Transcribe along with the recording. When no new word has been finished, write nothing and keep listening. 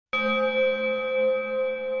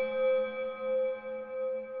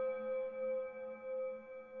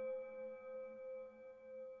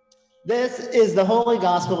This is the Holy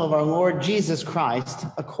Gospel of our Lord Jesus Christ,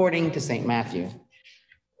 according to St. Matthew.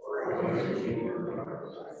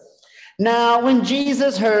 Now, when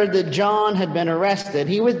Jesus heard that John had been arrested,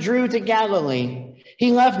 he withdrew to Galilee.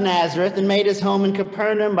 He left Nazareth and made his home in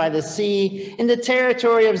Capernaum by the sea, in the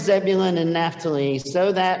territory of Zebulun and Naphtali,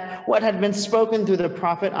 so that what had been spoken through the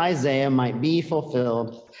prophet Isaiah might be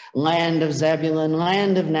fulfilled. Land of Zebulun,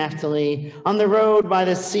 land of Naphtali, on the road by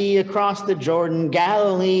the sea, across the Jordan,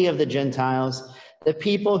 Galilee of the Gentiles. The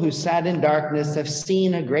people who sat in darkness have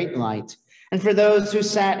seen a great light, and for those who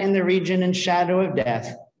sat in the region and shadow of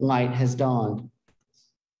death, light has dawned.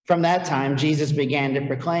 From that time, Jesus began to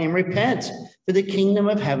proclaim, "Repent, for the kingdom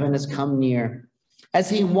of heaven has come near." As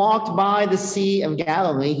he walked by the Sea of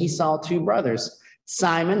Galilee, he saw two brothers,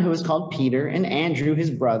 Simon, who was called Peter, and Andrew, his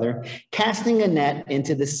brother, casting a net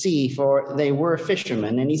into the sea, for they were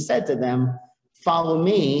fishermen. And he said to them, "Follow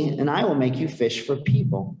me, and I will make you fish for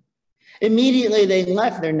people." Immediately they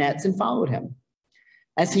left their nets and followed him.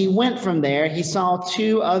 As he went from there, he saw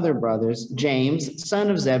two other brothers, James, son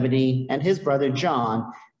of Zebedee, and his brother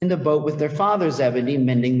John, in the boat with their father Zebedee,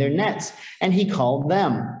 mending their nets, and he called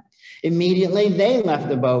them. Immediately they left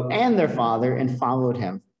the boat and their father and followed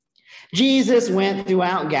him. Jesus went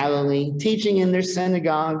throughout Galilee, teaching in their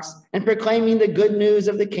synagogues and proclaiming the good news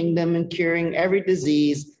of the kingdom and curing every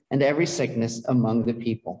disease and every sickness among the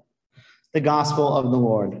people. The gospel of the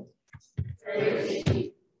Lord.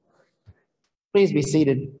 Please be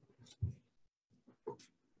seated.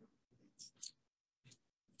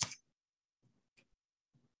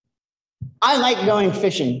 I like going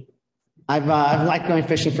fishing. I've liked going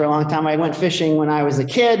fishing for a long time. I went fishing when I was a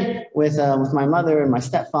kid with my mother and my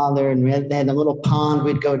stepfather, and they had a little pond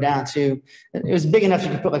we'd go down to. It was big enough you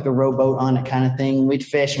could put like a rowboat on it, kind of thing. We'd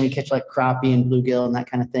fish and we'd catch like crappie and bluegill and that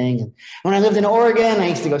kind of thing. And when I lived in Oregon, I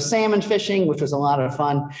used to go salmon fishing, which was a lot of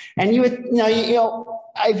fun. And you would,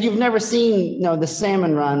 if you've never seen, the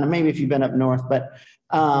salmon run, maybe if you've been up north, but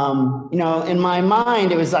in my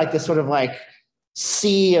mind, it was like this sort of like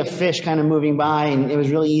sea of fish kind of moving by, and it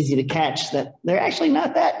was really easy to catch. That they're actually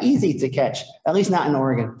not that easy to catch, at least not in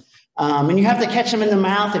Oregon. And you have to catch them in the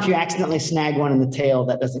mouth. If you accidentally snag one in the tail,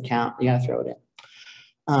 that doesn't count. You got to throw it in.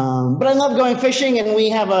 But I love going fishing, and we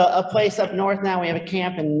have a place up north now. We have a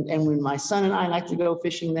camp, and my son and I like to go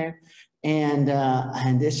fishing there, and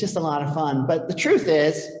it's just a lot of fun. But the truth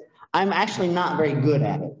is, I'm actually not very good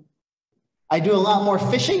at it. I do a lot more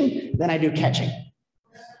fishing than I do catching.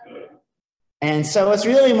 And so it's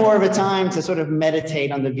really more of a time to sort of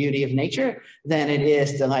meditate on the beauty of nature than it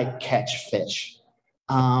is to like catch fish.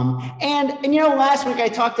 Last week I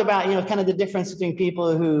talked about, kind of the difference between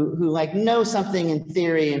people who like know something in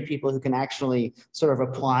theory and people who can actually sort of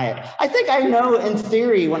apply it. I think I know in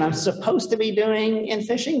theory what I'm supposed to be doing in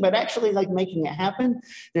fishing, but actually like making it happen,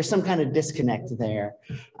 there's some kind of disconnect there.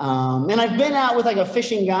 And I've been out with like a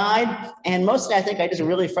fishing guide, and mostly I think I just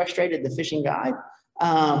really frustrated the fishing guide.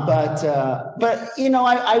 I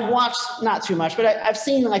watched not too much, but I've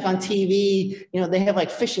seen like on TV, they have like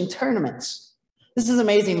fishing tournaments. This is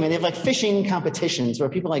amazing, man. They have like fishing competitions where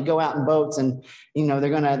people like go out in boats and,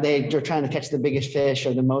 they're trying to catch the biggest fish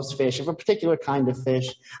or the most fish of a particular kind of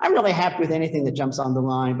fish. I'm really happy with anything that jumps on the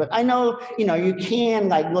line, but I know, you can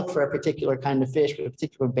like look for a particular kind of fish with a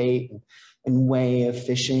particular bait and way of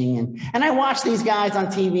fishing. And I watch these guys on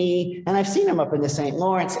TV, and I've seen them up in the St.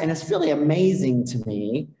 Lawrence, and it's really amazing to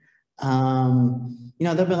me.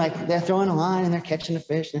 They'll be like, they're throwing a line and they're catching a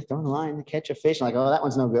fish, and they're throwing a line and they catch a fish. Like, oh, that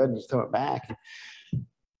one's no good. And you throw it back.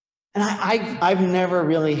 And I've never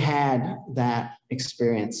really had that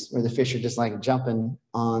experience where the fish are just like jumping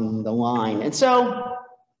on the line. And so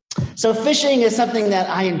fishing is something that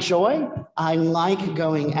I enjoy. I like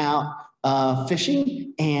going out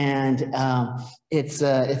fishing, and it's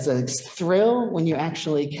a thrill when you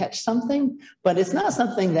actually catch something, but it's not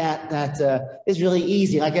something that is really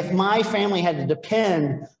easy. Like if my family had to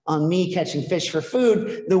depend on me catching fish for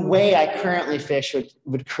food, the way I currently fish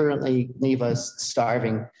would currently leave us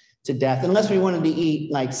starving to death, unless we wanted to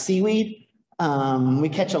eat like seaweed. We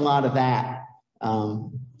catch a lot of that,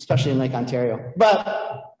 especially in Lake Ontario.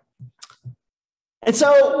 And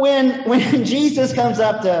so when Jesus comes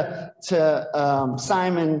up to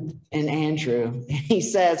Simon and Andrew, he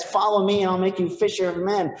says, "Follow me and I'll make you fisher of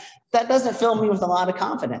men," that doesn't fill me with a lot of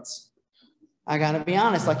confidence. I got to be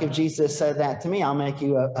honest. Like if Jesus said that to me, "I'll make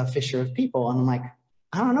you a fisher of people," and I'm like,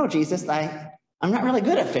 I don't know, Jesus, I'm not really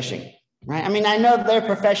good at fishing. right? I mean, I know they're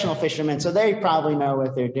professional fishermen, so they probably know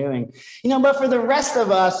what they're doing. But for the rest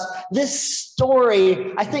of us, this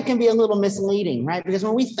story, I think, can be a little misleading, right? Because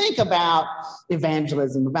when we think about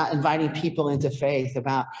evangelism, about inviting people into faith,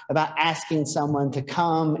 about asking someone to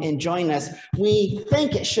come and join us, we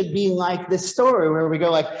think it should be like this story where we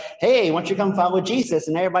go like, hey, why don't you come follow Jesus?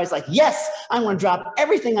 And everybody's like, yes, I'm going to drop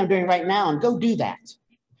everything I'm doing right now and go do that.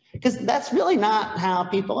 Because that's really not how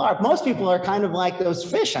people are. Most people are kind of like those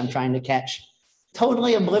fish I'm trying to catch,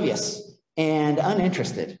 totally oblivious and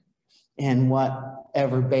uninterested in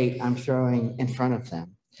whatever bait I'm throwing in front of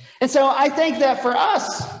them. And so I think that for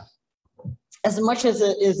us, as much as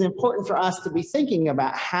it is important for us to be thinking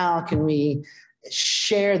about how can we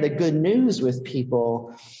share the good news with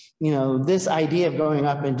people, this idea of going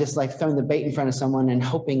up and just like throwing the bait in front of someone and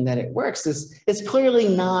hoping that it works is clearly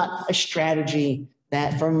not a strategy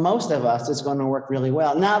that for most of us is going to work really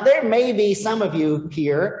well. Now, there may be some of you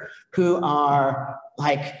here who are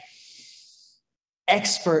like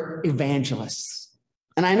expert evangelists.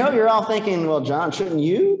 And I know you're all thinking, well, John, shouldn't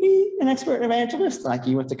you be an expert evangelist? Like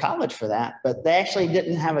you went to college for that, but they actually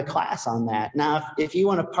didn't have a class on that. Now, if you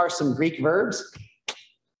want to parse some Greek verbs,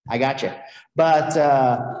 I got you. But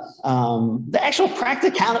the actual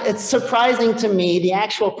practicality, it's surprising to me, the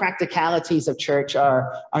actual practicalities of church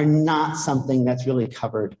are not something that's really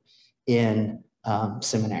covered in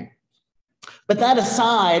seminary. But that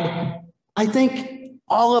aside, I think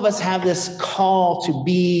all of us have this call to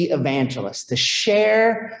be evangelists, to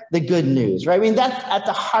share the good news, right? I mean, that's at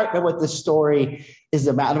the heart of what the story is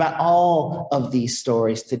about all of these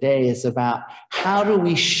stories today is about how do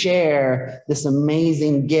we share this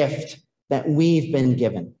amazing gift that we've been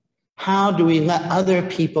given? How do we let other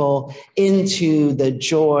people into the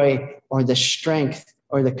joy or the strength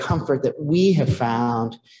or the comfort that we have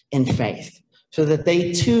found in faith so that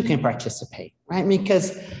they too can participate, right?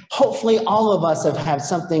 Because hopefully all of us have had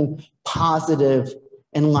something positive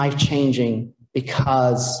and life-changing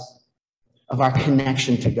because of our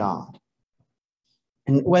connection to God.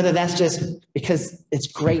 And whether that's just because it's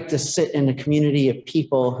great to sit in a community of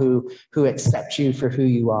people who accept you for who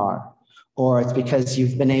you are, or it's because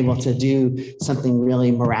you've been able to do something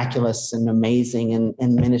really miraculous and amazing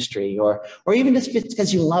in ministry, or even just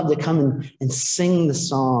because you love to come and sing the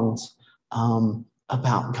songs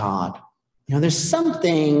about God. There's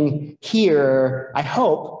something here, I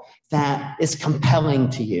hope, that is compelling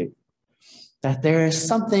to you. That there is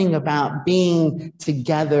something about being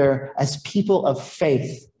together as people of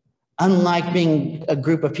faith, unlike being a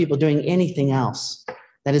group of people doing anything else,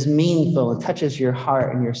 that is meaningful and touches your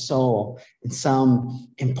heart and your soul in some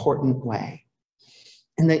important way.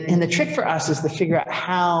 And the trick for us is to figure out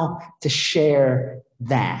how to share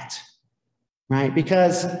that, right?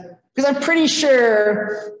 Because I'm pretty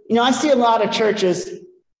sure, I see a lot of churches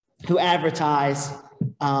who advertise,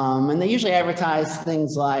 and they usually advertise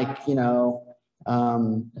things like, you're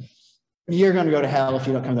going to go to hell if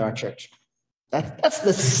you don't come to our church. That's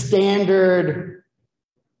the standard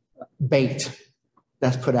bait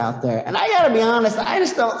that's put out there. And I got to be honest, I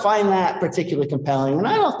just don't find that particularly compelling. And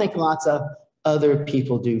I don't think lots of other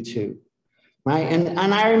people do too, right? And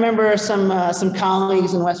I remember some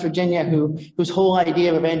colleagues in West Virginia whose whole idea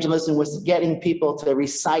of evangelism was getting people to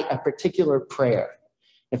recite a particular prayer.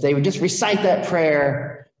 If they would just recite that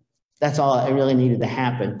prayer, that's all that really needed to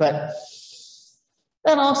happen. But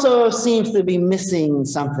that also seems to be missing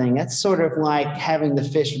something. That's sort of like having the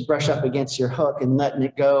fish brush up against your hook and letting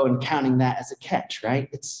it go and counting that as a catch, right?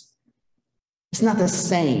 It's not the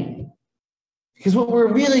same. Because what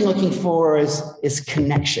we're really looking for is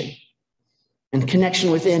connection, and connection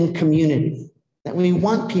within community. That we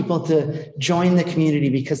want people to join the community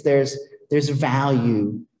because there's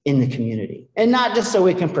value in the community. And not just so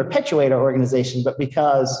we can perpetuate our organization, but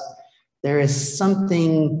because there is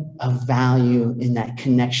something of value in that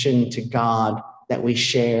connection to God that we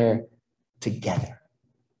share together.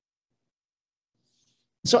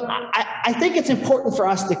 So I think it's important for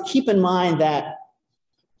us to keep in mind that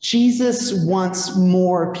Jesus wants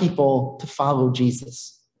more people to follow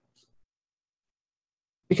Jesus.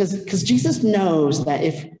 Because Jesus knows that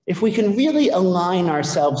if we can really align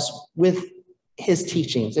ourselves with his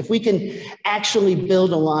teachings, if we can actually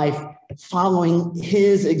build a life following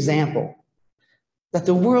his example, that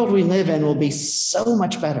the world we live in will be so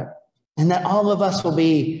much better and that all of us will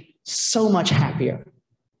be so much happier.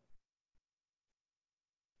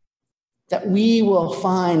 That we will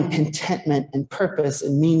find contentment and purpose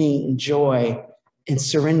and meaning and joy in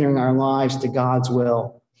surrendering our lives to God's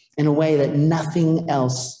will in a way that nothing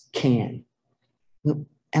else can. And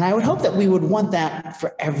I would hope that we would want that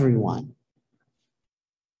for everyone.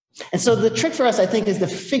 And so the trick for us, I think, is to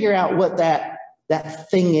figure out what that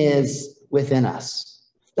thing is within us.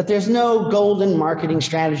 That there's no golden marketing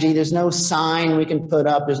strategy. There's no sign we can put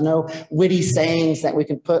up. There's no witty sayings that we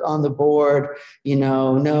can put on the board.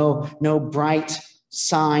 No bright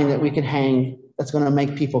sign that we can hang that's going to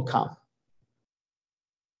make people come.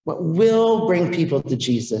 What will bring people to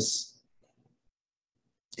Jesus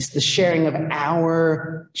is the sharing of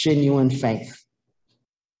our genuine faith.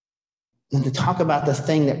 And to talk about the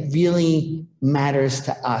thing that really matters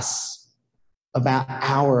to us about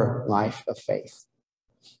our life of faith.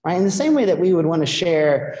 Right? In the same way that we would want to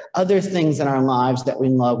share other things in our lives that we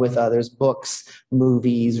love with others, books,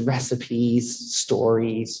 movies, recipes,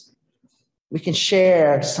 stories, we can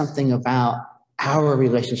share something about our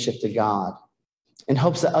relationship to God in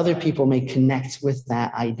hopes that other people may connect with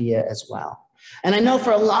that idea as well. And I know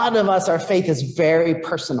for a lot of us, our faith is very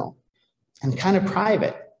personal and kind of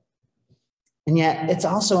private. And yet it's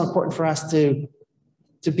also important for us to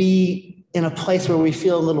be in a place where we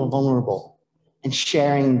feel a little vulnerable and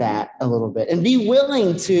sharing that a little bit and be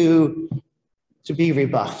willing to be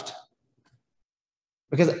rebuffed.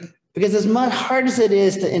 Because as much hard as it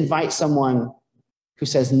is to invite someone who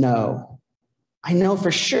says no, I know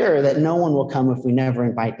for sure that no one will come if we never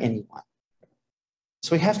invite anyone.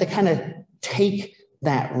 So we have to kind of take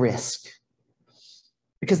that risk.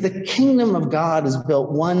 Because the kingdom of God is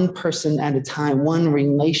built one person at a time, one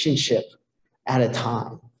relationship at a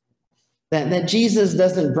time. That Jesus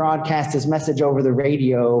doesn't broadcast his message over the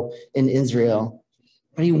radio in Israel,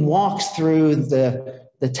 but he walks through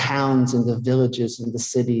the towns and the villages and the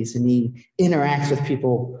cities, and he interacts with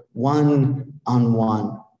people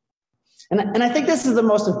one-on-one. And I think this is the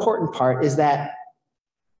most important part, is that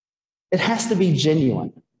it has to be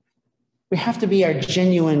genuine. We have to be our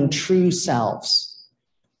genuine, true selves.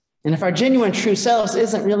 And if our genuine, true selves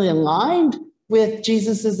isn't really aligned with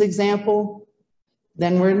Jesus's example,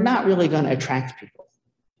 then we're not really going to attract people.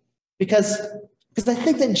 Because I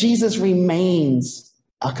think that Jesus remains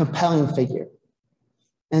a compelling figure.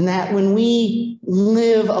 And that when we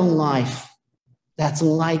live a life that's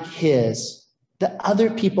like his, that other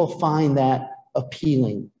people find that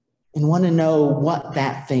appealing and want to know what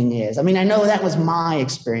that thing is. I mean, I know that was my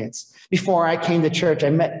experience. Before I came to church, I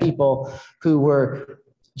met people who were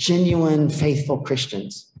genuine, faithful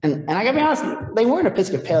Christians. And I gotta be honest, they weren't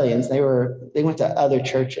Episcopalians. They went to other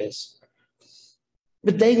churches.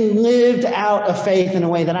 But they lived out a faith in a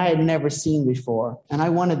way that I had never seen before. And I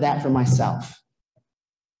wanted that for myself.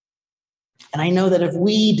 And I know that if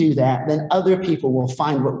we do that, then other people will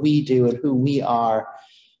find what we do and who we are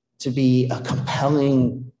to be a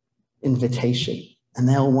compelling invitation. And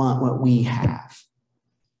they'll want what we have.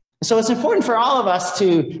 So it's important for all of us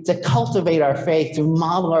to cultivate our faith, to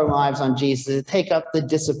model our lives on Jesus, to take up the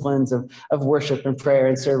disciplines of worship and prayer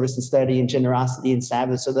and service and study and generosity and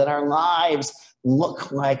Sabbath, so that our lives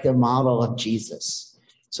look like the model of Jesus,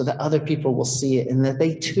 so that other people will see it and that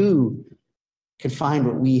they too can find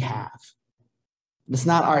what we have. It's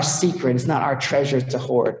not our secret. It's not our treasure to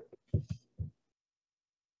hoard.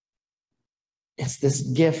 It's this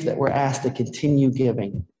gift that we're asked to continue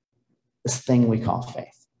giving, this thing we call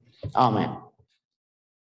faith. Amen.